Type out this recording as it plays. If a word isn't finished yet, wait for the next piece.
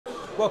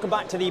Welcome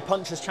back to the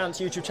Puncher's Chance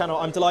YouTube channel.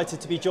 I'm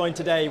delighted to be joined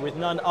today with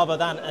none other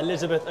than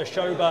Elizabeth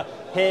Oshoba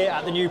here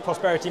at the new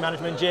Prosperity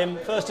Management Gym.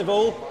 First of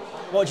all,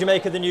 what do you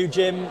make of the new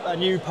gym, a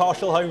new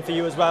partial home for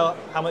you as well?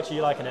 How much are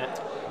you liking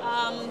it?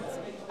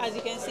 As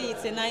you can see,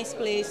 it's a nice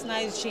place,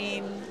 nice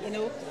gym, you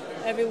know,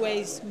 everywhere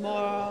is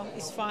more,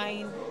 it's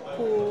fine,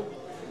 cool,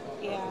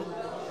 yeah.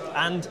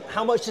 And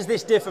how much does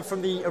this differ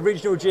from the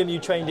original gym you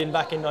trained in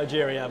back in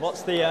Nigeria?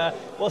 What's the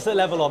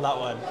level on that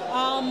one?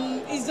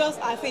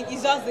 I think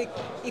it's just the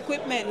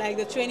equipment, like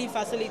the training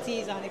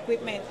facilities and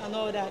equipment and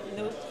all that. You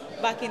know,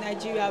 back in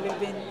Nigeria, we've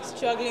been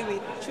struggling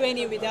with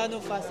training without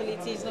no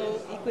facilities, no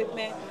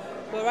equipment.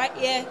 But right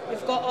here,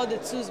 we've got all the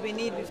tools we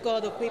need. We've got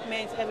all the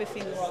equipment,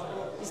 everything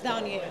is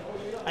down here.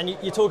 And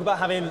you talk about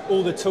having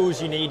all the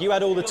tools you need. You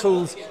had all the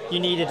tools you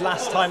needed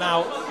last time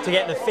out to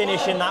get the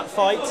finish in that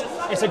fight.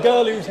 It's a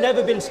girl who's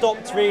never been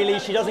stopped, really.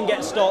 She doesn't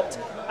get stopped,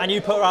 and you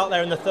put her out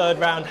there in the third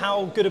round.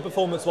 How good a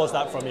performance was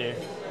that from you?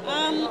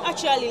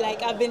 Actually,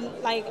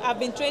 I've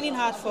been training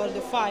hard for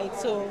the fight,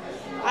 so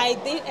I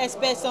didn't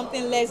expect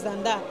something less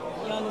than that.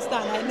 You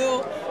understand? I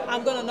know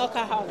I'm gonna knock her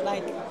out.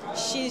 Like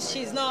she's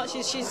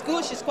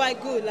good. She's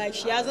quite good. Like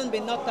she hasn't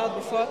been knocked out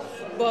before,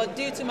 but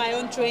due to my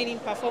own training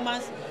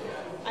performance,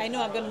 I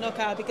know I'm gonna knock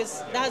her out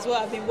because that's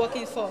what I've been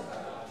working for.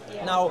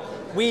 Yeah. Now,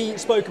 we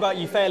spoke about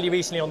you fairly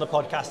recently on the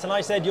podcast, and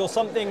I said you're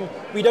something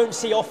we don't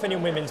see often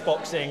in women's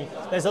boxing.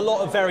 There's a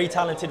lot of very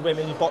talented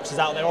women boxers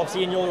out there,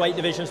 obviously in your weight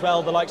division as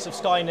well, the likes of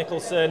Skye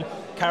Nicolson,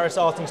 Karris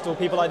Artingstall,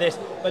 people like this,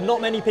 but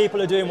not many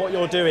people are doing what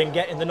you're doing,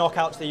 getting the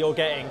knockouts that you're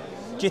getting.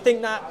 Do you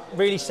think that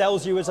really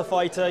sells you as a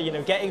fighter, you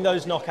know, getting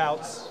those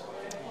knockouts?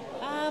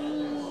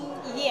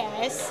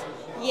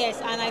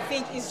 Yes, and I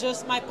think it's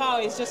just, my power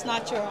is just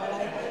natural,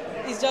 like,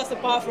 it's just a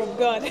power from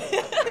God.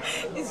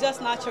 It's just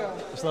natural.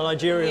 It's the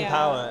Nigerian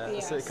power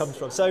yes. It comes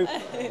from. So,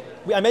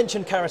 I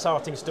mentioned Karris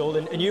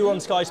Artingstall, and you were on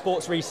Sky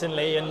Sports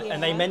recently,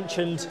 and they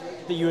mentioned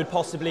that you would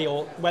possibly,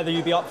 or whether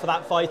you'd be up for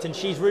that fight, and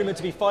she's rumoured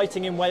to be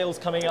fighting in Wales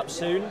coming up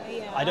soon.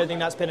 Yeah. I don't think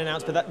that's been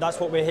announced, but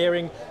that's what we're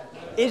hearing.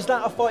 Is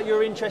that a fight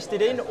you're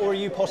interested in, or are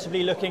you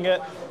possibly looking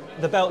at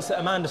the belts that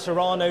Amanda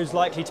Serrano is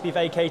likely to be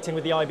vacating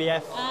with the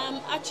IBF?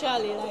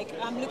 Actually, like,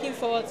 I'm looking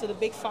forward to the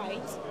big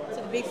fight,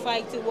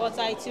 to world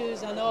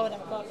titles and all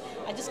that. But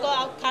I just got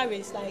out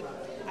Karris, like,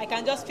 I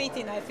can just fit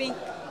in. I think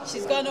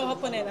she's got no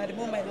opponent at the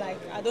moment. Like,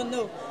 I don't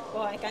know,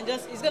 but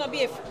it's gonna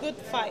be a good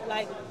fight,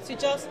 like, to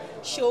just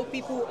show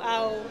people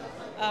how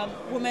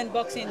women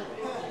boxing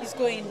is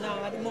going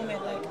now at the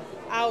moment, like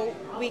how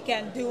we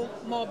can do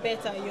more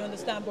better. You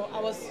understand? But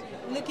I was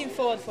looking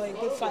forward for a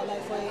good fight,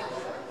 like for a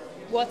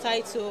world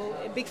title,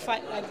 a big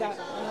fight like that.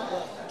 You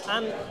know?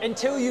 And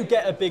until you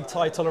get a big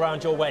title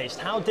around your waist,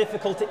 how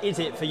difficult is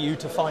it for you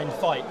to find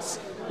fights?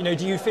 You know,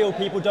 do you feel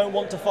people don't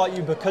want to fight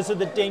you because of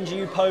the danger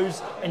you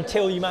pose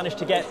until you manage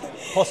to get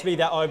possibly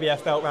that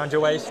IBF belt around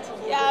your waist?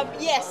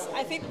 Yes,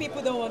 I think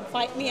people don't want to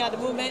fight me at the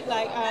moment.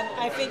 Like,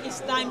 I think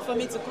it's time for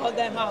me to call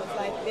them out.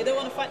 Like, they don't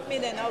want to fight me,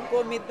 then I'll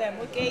go meet them.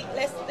 Okay,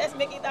 let's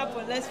make it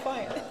happen. Let's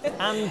fight.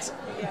 And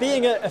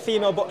being a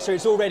female boxer,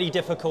 it's already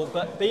difficult,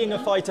 but being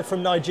a fighter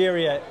from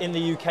Nigeria in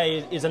the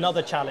UK is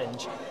another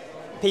challenge.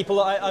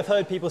 I've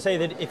heard people say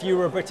that if you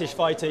were a British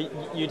fighter,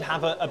 you'd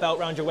have a belt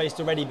around your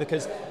waist already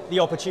because the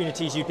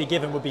opportunities you'd be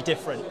given would be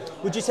different.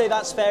 Would you say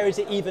that's fair? Is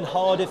it even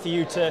harder for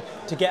you to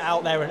get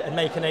out there and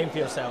make a name for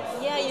yourself?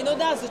 Yeah, you know,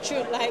 that's the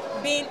truth. Like,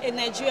 being a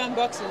Nigerian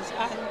boxer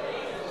and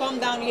come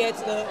down here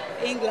to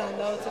England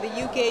or to the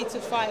UK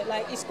to fight,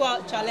 like, it's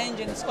quite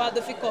challenging, it's quite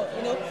difficult,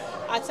 you know.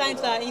 At times,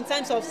 in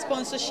terms of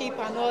sponsorship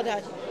and all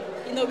that,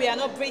 you know, we are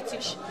not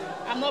British.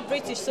 I'm not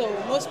British, so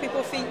most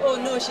people think, oh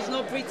no, she's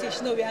not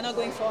British. No, we are not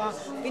going for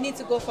her. We need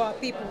to go for our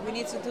people. We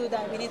need to do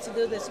that. We need to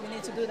do this. We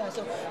need to do that.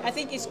 So I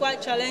think it's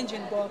quite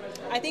challenging, but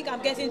I think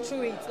I'm getting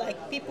through it. Like,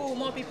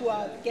 more people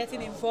are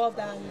getting involved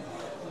and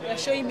they're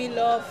showing me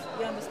love.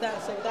 You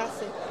understand? So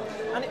that's it.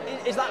 And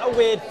is that a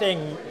weird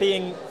thing,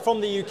 being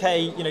from the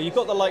UK? You know, you've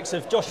got the likes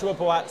of Joshua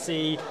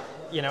Boatsi,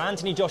 you know,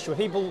 Anthony Joshua,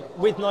 people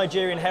with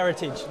Nigerian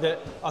heritage that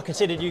are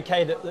considered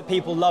UK that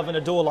people love and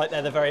adore like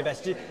they're the very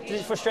best. Does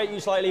it frustrate you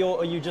slightly,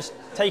 or you just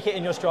take it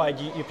in your stride,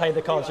 you play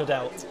the cards you're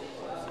dealt?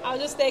 I'll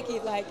just take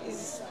it, like,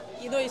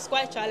 you know, it's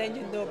quite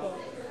challenging though, but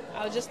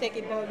I'll just take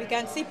it. But we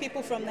can see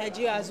people from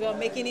Nigeria as well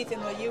making it in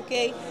the UK,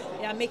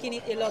 they are making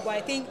it a lot, but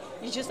I think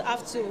you just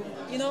have to,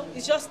 you know,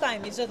 it's just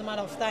time, it's just a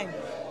matter of time.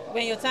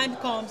 When your time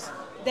comes,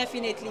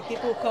 definitely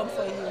people will come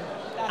for you.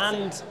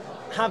 That's it.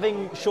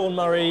 Having Sean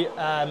Murray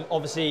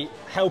obviously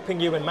helping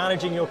you and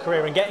managing your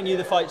career and getting you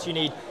the fights you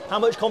need, how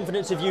much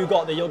confidence have you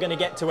got that you're going to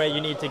get to where you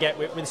need to get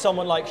with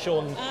someone like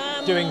Sean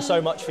doing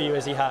so much for you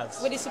as he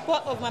has? With the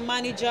support of my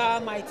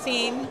manager, my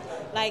team,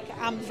 like,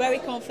 I'm very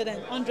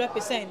confident,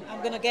 100%.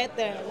 I'm going to get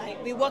there.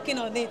 Like, we're working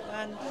on it,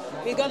 and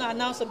we're going to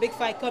announce a big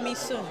fight coming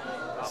soon.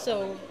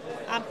 So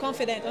I'm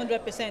confident,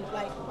 100%.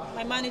 Like,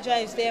 my manager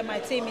is there, my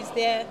team is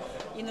there,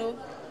 you know,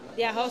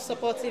 they are all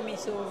supporting me,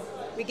 so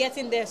we're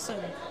getting there soon.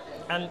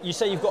 And you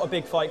say you've got a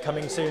big fight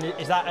coming soon.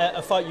 Is that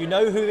a fight you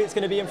know who it's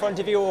going to be in front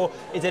of you, or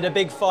is it a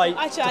big fight?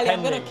 Actually,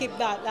 I'm going to keep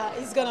that.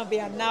 It's going to be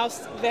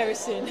announced very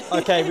soon.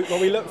 Okay, well,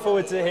 we look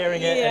forward to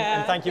hearing it.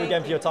 And thank you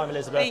again for your time,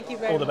 Elizabeth. Thank you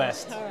very much. All the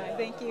best. All right,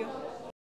 thank you.